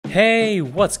Hey,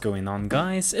 what's going on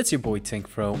guys? It's your boy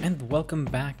Tinkfro and welcome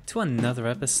back to another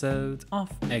episode of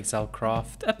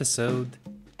Exilecraft episode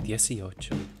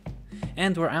 18.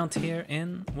 And we're out here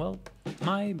in, well,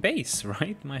 my base,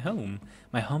 right? My home,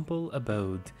 my humble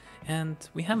abode. And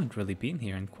we haven't really been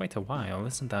here in quite a while,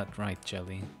 isn't that right,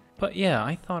 Jelly? But yeah,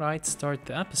 I thought I'd start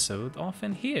the episode off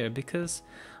in here because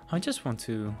I just want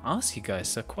to ask you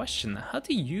guys a question. How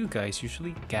do you guys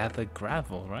usually gather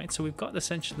gravel, right? So we've got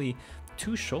essentially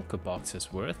 2 shulker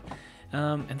boxes worth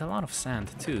and a lot of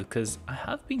sand too, because I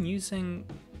have been using,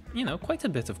 you know, quite a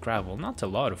bit of gravel. Not a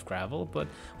lot of gravel, but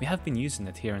we have been using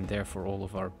it here and there for all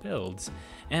of our builds.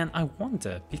 And I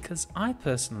wonder, because I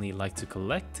personally like to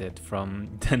collect it from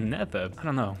the nether. I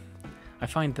don't know, I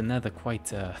find the nether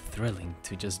quite thrilling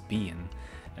to just be in.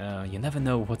 You never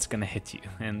know what's gonna hit you,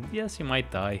 and yes, you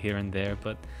might die here and there,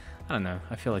 but I don't know,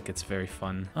 I feel like it's very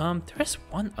fun. There is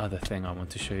one other thing I want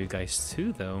to show you guys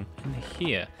too though, in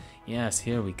here. Yes,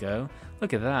 here we go.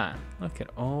 Look at that. Look at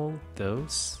all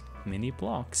those mini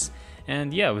blocks.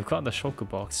 And yeah, we've got the shulker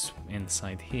box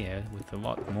inside here with a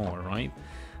lot more, right?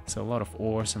 So a lot of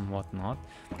ores and whatnot.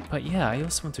 But yeah, I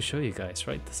also want to show you guys,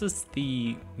 right? This is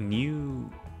the new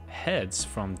heads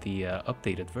from the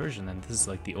updated version, and this is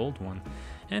like the old one.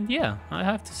 And yeah, I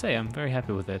have to say I'm very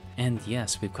happy with it. And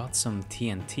yes, we've got some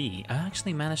TNT. I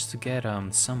actually managed to get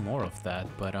some more of that,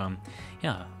 but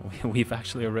yeah, we've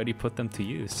actually already put them to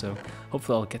use, so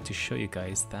hopefully I'll get to show you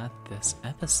guys that this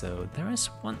episode. There is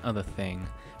one other thing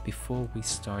before we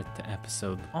start the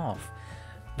episode off.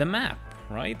 The map,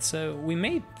 right? So we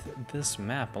made this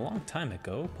map a long time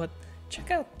ago, but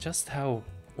check out just how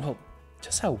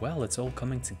well it's all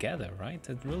coming together, right?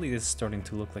 It really is starting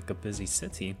to look like a busy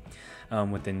city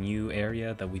with the new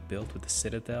area that we built with the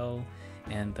citadel.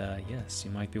 And yes,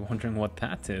 you might be wondering what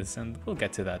that is, and we'll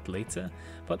get to that later.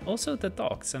 But also the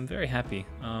docks, I'm very happy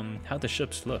how the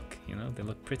ships look, you know, they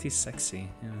look pretty sexy.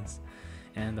 Yes.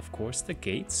 And of course the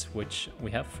gates, which we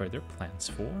have further plans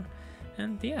for.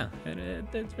 And yeah,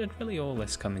 it really all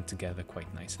is coming together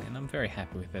quite nicely, and I'm very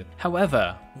happy with it.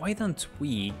 However, why don't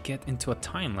we get into a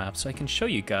time lapse so I can show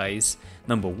you guys,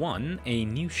 number 1, a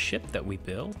new ship that we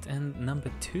built, and number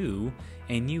 2,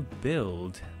 a new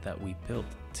build that we built.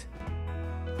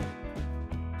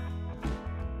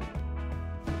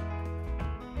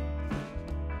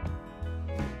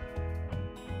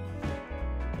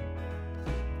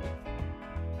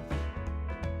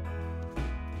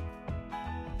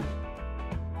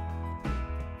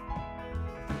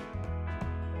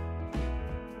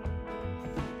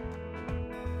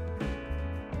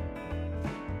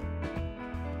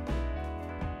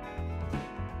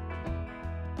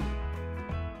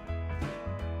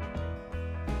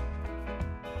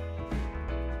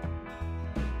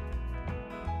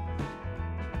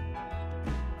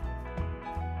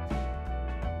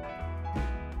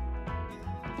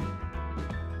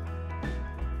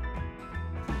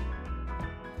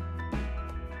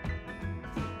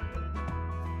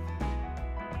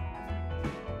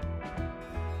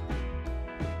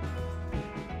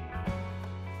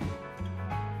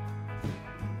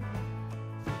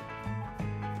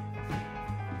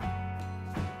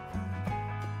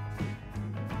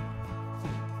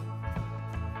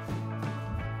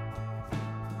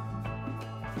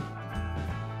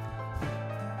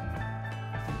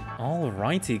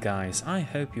 Alrighty guys, I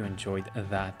hope you enjoyed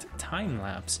that time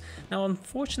lapse. Now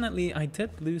unfortunately I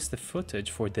did lose the footage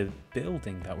for the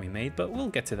building that we made, but we'll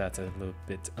get to that a little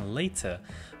bit later.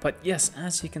 But yes,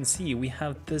 as you can see, we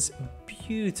have this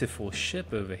beautiful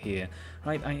ship over here,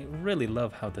 right? I really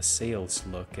love how the sails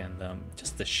look and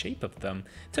just the shape of them.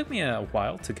 It took me a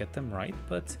while to get them right,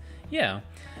 but yeah,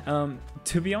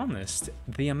 to be honest,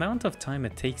 the amount of time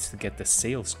it takes to get the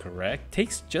sails correct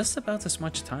takes just about as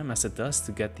much time as it does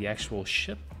to get the actual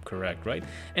ship correct, right?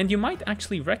 And you might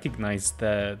actually recognize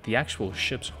the actual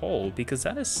ship's hull, because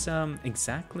that is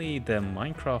exactly the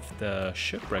Minecraft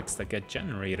shipwrecks that get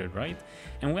generated, right?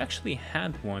 And we actually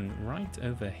had one right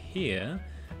over here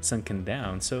sunken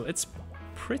down, so it's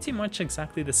pretty much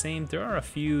exactly the same. There are a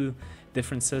few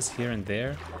differences here and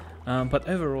there, but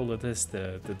overall it is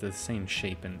the same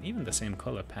shape and even the same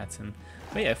color pattern.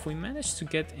 But yeah, if we manage to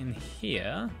get in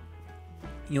here,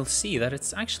 you'll see that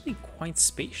it's actually quite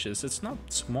spacious. It's not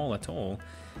small at all,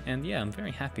 and yeah, I'm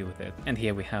very happy with it. And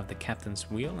here we have the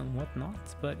captain's wheel and whatnot.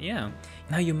 But yeah,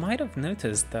 now you might have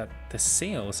noticed that the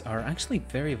sails are actually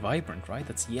very vibrant, right?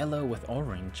 It's yellow with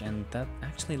orange, and that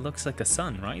actually looks like a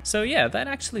sun, right? So yeah, that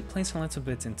actually plays a little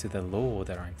bit into the lore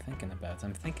that I'm thinking about.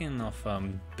 I'm thinking of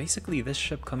basically this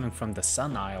ship coming from the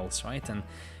Sun Isles, right? And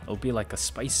it'll be like a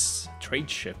spice trade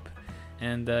ship.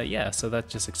 And yeah, so that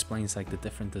just explains like the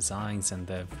different designs and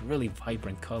the really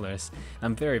vibrant colors.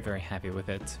 I'm very, very happy with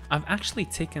it. I've actually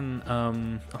taken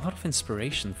a lot of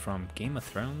inspiration from Game of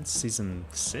Thrones season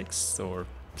 6 or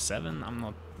 7, I'm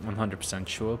not 100%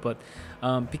 sure, but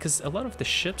because a lot of the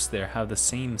ships there have the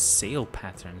same sail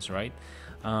patterns, right?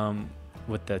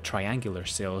 With the triangular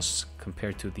sails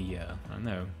compared to the, I don't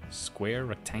know, square,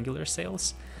 rectangular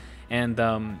sails. And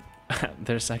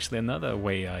there's actually another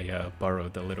way I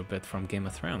borrowed a little bit from Game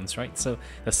of Thrones, right? So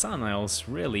the Sun Isles,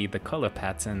 really, the color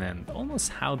pattern and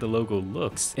almost how the logo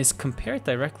looks is compared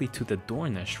directly to the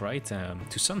Dornish, right? To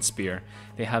Sunspear.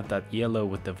 They have that yellow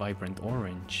with the vibrant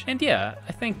orange. And yeah,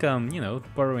 I think, you know,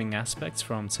 borrowing aspects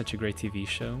from such a great TV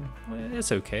show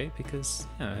is okay because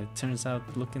it turns out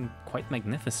looking quite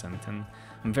magnificent and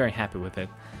I'm very happy with it.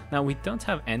 Now, we don't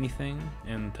have anything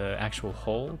in the actual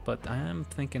hole, but I am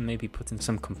thinking maybe putting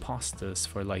some composters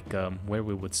for like where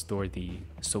we would store the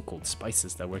so-called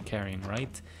spices that we're carrying,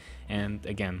 right? And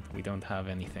again, we don't have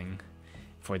anything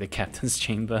for the captain's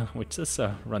chamber, which is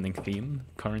a running theme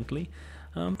currently.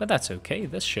 But that's okay.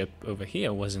 This ship over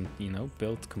here wasn't, you know,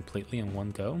 built completely in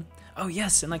one go. Oh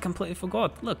yes, and I completely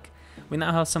forgot. Look, we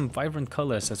now have some vibrant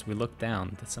colors as we look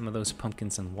down. Some of those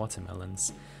pumpkins and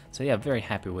watermelons. So yeah, very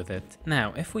happy with it.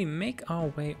 Now, if we make our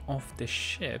way off the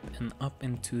ship and up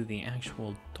into the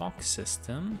actual dock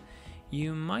system,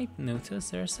 you might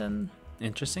notice there's some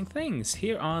interesting things.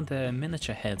 Here are the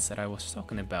miniature heads that I was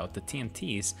talking about, the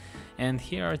TNTs, and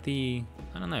here are the,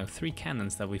 I don't know, 3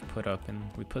 cannons that we've put up, and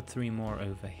we put 3 more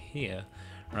over here,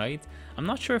 right? I'm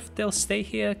not sure if they'll stay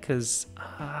here because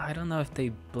I don't know if they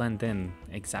blend in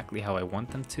exactly how I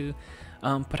want them to,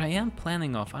 but I am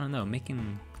planning off, I don't know,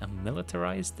 making a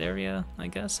militarized area, I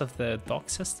guess, of the dock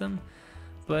system.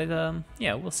 But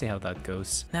yeah, we'll see how that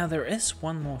goes. Now there is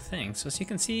one more thing. So as you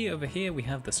can see over here, we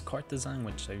have this cart design,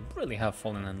 which I really have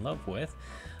fallen in love with.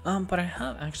 But I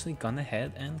have actually gone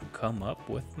ahead and come up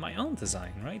with my own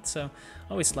design, right? So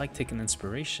I always like taking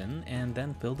inspiration and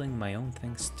then building my own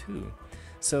things too.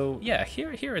 So yeah,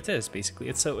 here it is basically.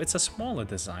 It's a smaller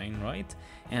design, right?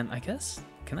 And I guess,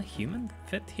 can a human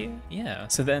fit here? Yeah.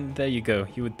 So then there you go.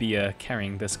 You would be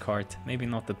carrying this cart. Maybe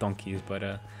not the donkeys, but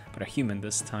a human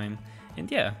this time. And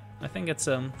yeah, I think it's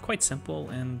quite simple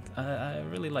and I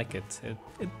really like it.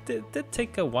 It did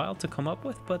take a while to come up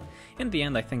with, but in the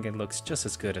end I think it looks just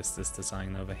as good as this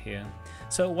design over here.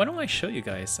 So why don't I show you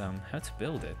guys how to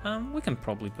build it? We can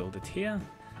probably build it here.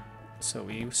 So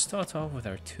we start off with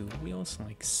our 2 wheels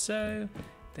like so,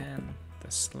 then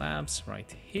the slabs right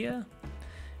here.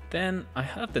 Then I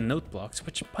have the note blocks,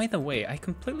 which by the way, I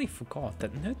completely forgot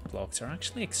that note blocks are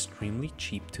actually extremely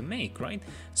cheap to make, right?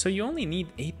 So you only need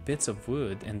 8 bits of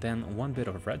wood and then 1 bit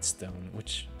of redstone,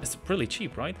 which is pretty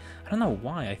cheap, right? I don't know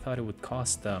why I thought it would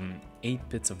cost 8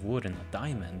 bits of wood and a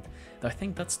diamond. I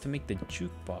think that's to make the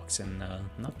jukebox and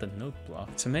not the note block.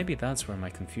 So maybe that's where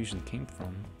my confusion came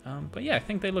from. But yeah, I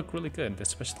think they look really good,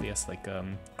 especially as like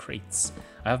crates.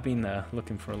 I have been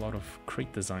looking for a lot of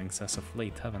crate designs as of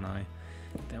late, haven't I?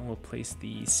 Then we'll place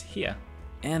these here.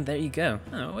 And there you go.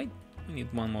 Oh wait, we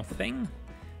need one more thing.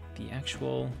 The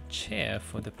actual chair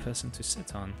for the person to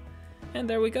sit on. And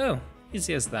there we go.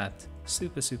 Easy as that.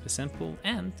 Super simple,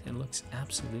 and it looks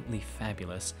absolutely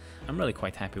fabulous. I'm really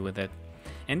quite happy with it.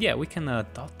 And yeah, we can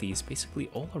dot these basically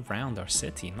all around our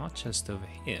city, not just over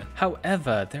here.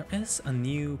 However, there is a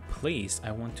new place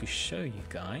I want to show you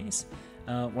guys,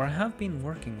 where I have been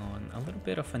working on a little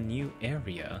bit of a new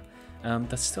area.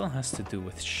 That still has to do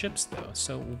with ships though,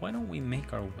 so why don't we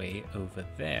make our way over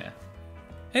there?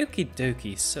 Okie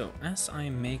dokie, so as I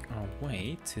make our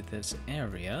way to this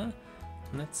area,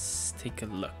 let's take a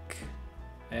look.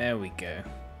 There we go.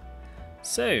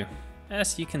 So,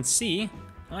 as you can see,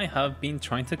 I have been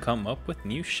trying to come up with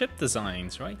new ship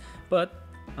designs, right? But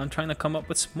I'm trying to come up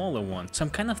with smaller ones. So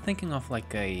I'm kind of thinking of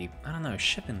like a, I don't know,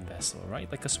 shipping vessel, right?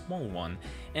 Like a small one.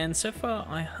 And so far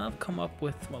I have come up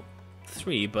with, well,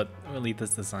 3, but really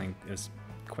this design is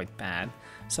quite bad.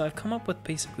 So I've come up with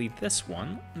basically this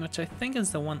one, which I think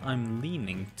is the one I'm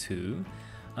leaning to,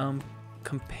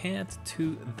 compared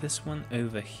to this one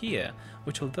over here,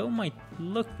 which although might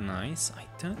look nice, I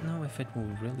don't know if it will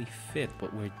really fit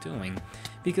what we're doing,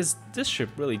 because this ship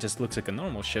really just looks like a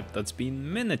normal ship that's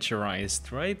been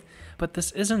miniaturized, right? But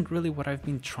this isn't really what I've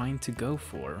been trying to go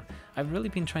for. I've really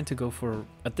been trying to go for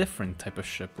a different type of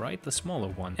ship, right? The smaller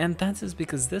one. And that is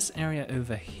because this area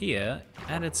over here,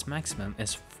 at its maximum,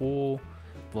 is 4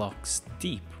 blocks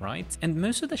deep, right? And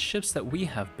most of the ships that we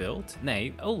have built,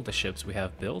 nay, all the ships we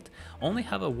have built, only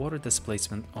have a water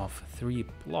displacement of 3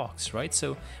 blocks, right?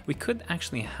 So we could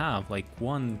actually have like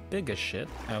one bigger ship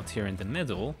out here in the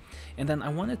middle, and then I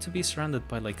want it to be surrounded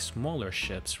by like smaller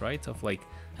ships, right? Of like,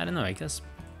 I don't know, I guess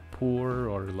poor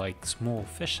or like small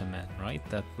fishermen, right?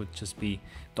 That would just be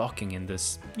docking in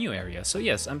this new area. So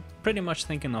yes, I'm pretty much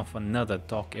thinking of another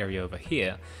dock area over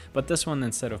here, but this one,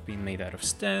 instead of being made out of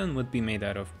stone, would be made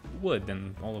out of wood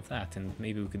and all of that, and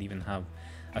maybe we could even have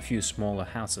a few smaller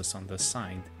houses on this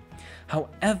side.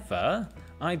 However,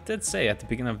 I did say at the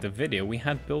beginning of the video we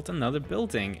had built another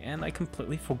building, and I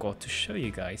completely forgot to show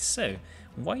you guys, so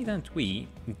why don't we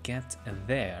get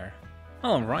there?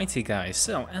 Alrighty guys,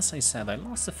 so as I said, I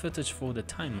lost the footage for the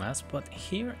time-lapse, but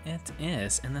here it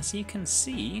is, and as you can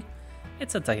see,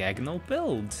 it's a diagonal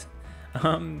build.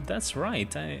 That's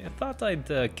right, I thought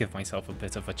I'd give myself a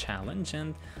bit of a challenge,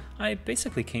 and I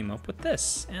basically came up with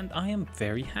this, and I am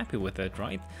very happy with it,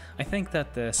 right? I think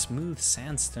that the smooth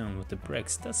sandstone with the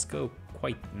bricks does go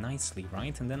quite nicely,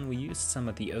 right? And then we used some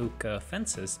of the oak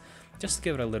fences just to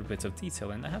give it a little bit of detail,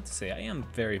 and I have to say I am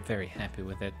very, very happy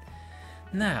with it.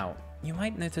 Now, you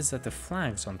might notice that the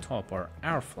flags on top are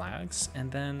our flags,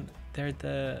 and then they're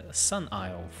the Sun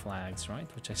Isle flags, right?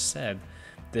 Which I said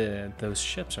those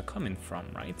ships are coming from,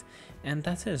 right? And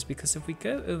that is because if we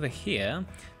go over here,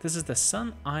 this is the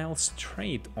Sun Isles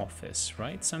Trade Office,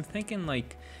 right? So I'm thinking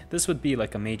like this would be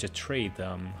like a major trade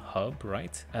hub,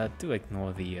 right? Do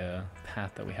ignore the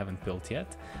path that we haven't built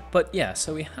yet. But yeah,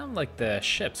 so we have like the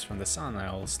ships from the Sun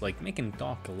Isles like making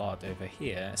dock a lot over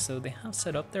here, so they have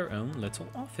set up their own little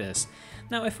office.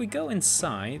 Now if we go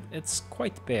inside, it's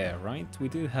quite bare, right? We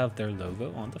do have their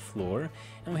logo on the floor,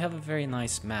 and we have a very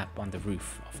nice map on the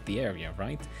roof of the area,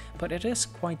 right? But it is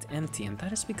quite empty, and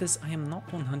that is because I am not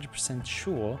 100%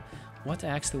 sure what I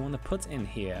actually want to put in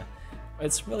here.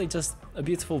 It's really just a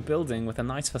beautiful building with a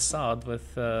nice facade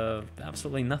with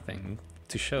absolutely nothing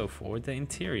to show for the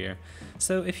interior.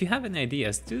 So if you have any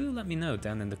ideas, do let me know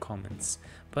down in the comments.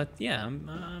 But yeah,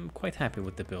 I'm quite happy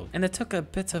with the build. And it took a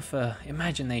bit of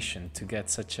imagination to get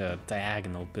such a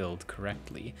diagonal build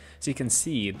correctly. So you can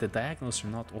see the diagonals are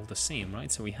not all the same, right?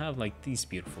 So we have like these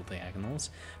beautiful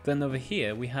diagonals. Then over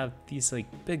here we have these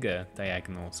like bigger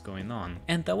diagonals going on.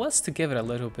 And that was to give it a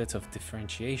little bit of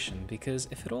differentiation, because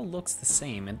if it all looks the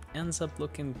same, it ends up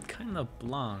looking kind of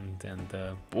bland and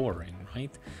boring,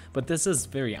 right? But this is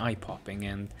very eye-popping,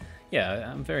 and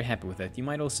yeah, I'm very happy with it. You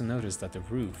might also notice that the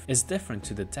roof is different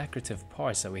to the decorative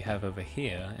parts that we have over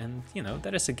here, and you know,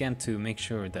 that is again to make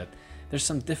sure that there's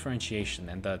some differentiation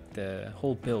and that the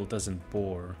whole build doesn't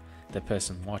bore the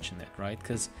person watching it, right?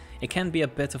 Because it can be a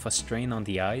bit of a strain on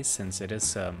the eyes, since it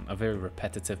is a very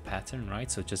repetitive pattern,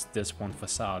 right? So just this one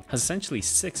facade has essentially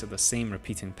 6 of the same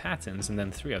repeating patterns, and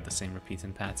then 3 of the same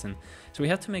repeating pattern. So we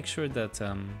have to make sure that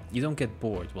you don't get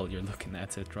bored while you're looking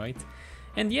at it, right?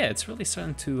 And yeah, it's really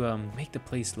starting to make the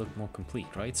place look more complete,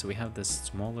 right? So we have this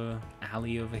smaller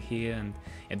alley over here, and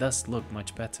it does look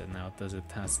much better now that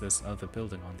it has this other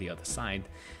building on the other side.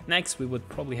 Next, we would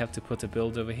probably have to put a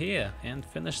build over here and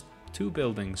finish 2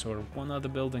 buildings or 1 other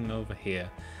building over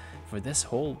here for this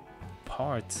whole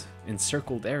part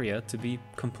encircled area to be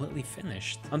completely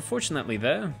finished. Unfortunately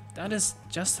though, that is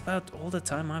just about all the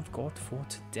time I've got for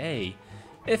today.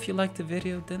 If you liked the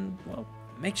video, then well,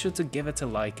 make sure to give it a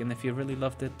like, and if you really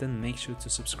loved it, then make sure to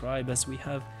subscribe, as we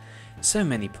have so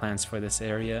many plans for this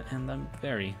area, and I'm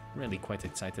really quite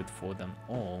excited for them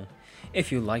all.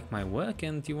 If you like my work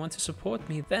and you want to support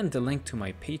me, then the link to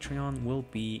my Patreon will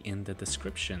be in the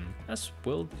description, as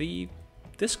will the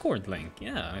Discord link.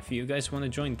 Yeah, if you guys want to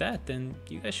join that, then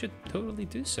you guys should totally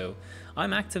do so.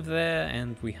 I'm active there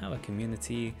and we have a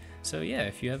community, so yeah,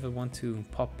 if you ever want to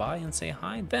pop by and say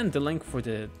hi, then the link for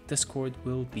the Discord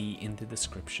will be in the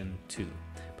description too.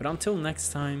 But until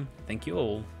next time, thank you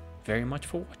all very much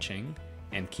for watching,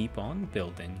 and keep on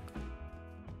building.